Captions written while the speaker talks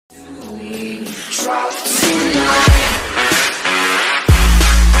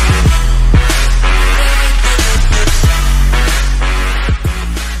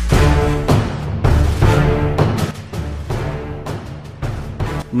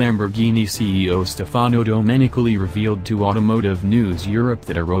Lamborghini CEO Stefano Domenicali revealed to Automotive News Europe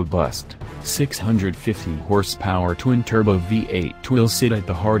that a robust, 650-horsepower twin-turbo V8 will sit at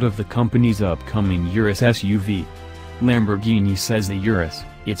the heart of the company's upcoming Urus SUV. Lamborghini says the Urus,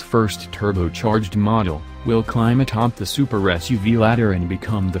 its first turbocharged model, will climb atop the super SUV ladder and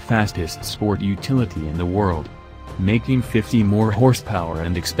become the fastest sport utility in the world. Making 50 more horsepower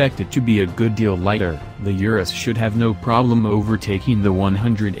and expected to be a good deal lighter, the Urus should have no problem overtaking the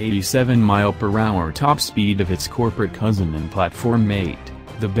 187 mph top speed of its corporate cousin and platform mate,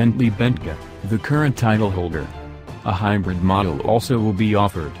 the Bentley Bentayga, the current title holder. A hybrid model also will be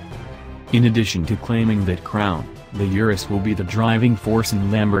offered. In addition to claiming that crown, the Urus will be the driving force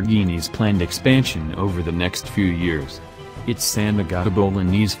in Lamborghini's planned expansion over the next few years. Its Sant'agata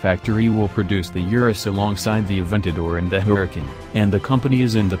Bolognese factory will produce the Urus alongside the Aventador and the Huracan, and the company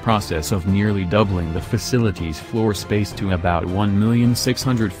is in the process of nearly doubling the facility's floor space to about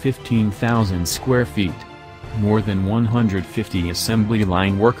 1,615,000 square feet. More than 150 assembly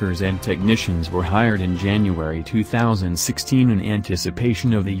line workers and technicians were hired in January 2016 in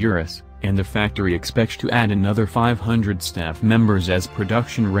anticipation of the Urus, and the factory expects to add another 500 staff members as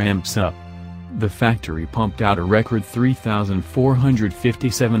production ramps up. The factory pumped out a record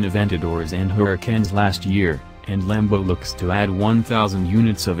 3,457 Aventadors and Huracans last year, and Lambo looks to add 1,000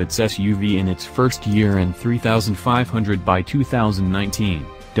 units of its SUV in its first year and 3,500 by 2019,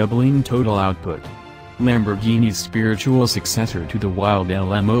 doubling total output. Lamborghini's spiritual successor to the wild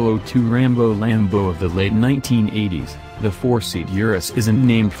LM002 Lambo of the late 1980s, the four-seat Urus isn't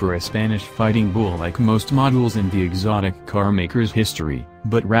named for a Spanish fighting bull like most models in the exotic car maker's history,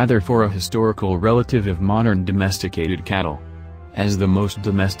 but rather for a historical relative of modern domesticated cattle. As the most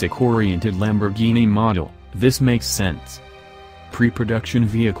domestic-oriented Lamborghini model, this makes sense. Pre-production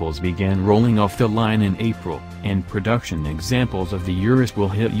vehicles began rolling off the line in April, and production examples of the Urus will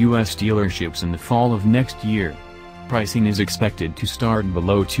hit U.S. dealerships in the fall of next year. Pricing is expected to start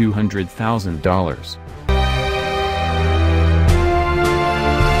below $200,000.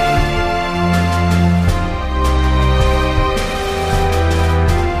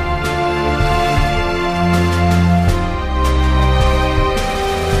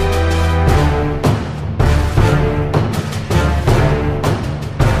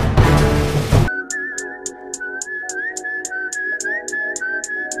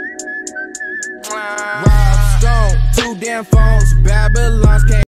 Rob Stone, 2 damn phones, Babylon's came.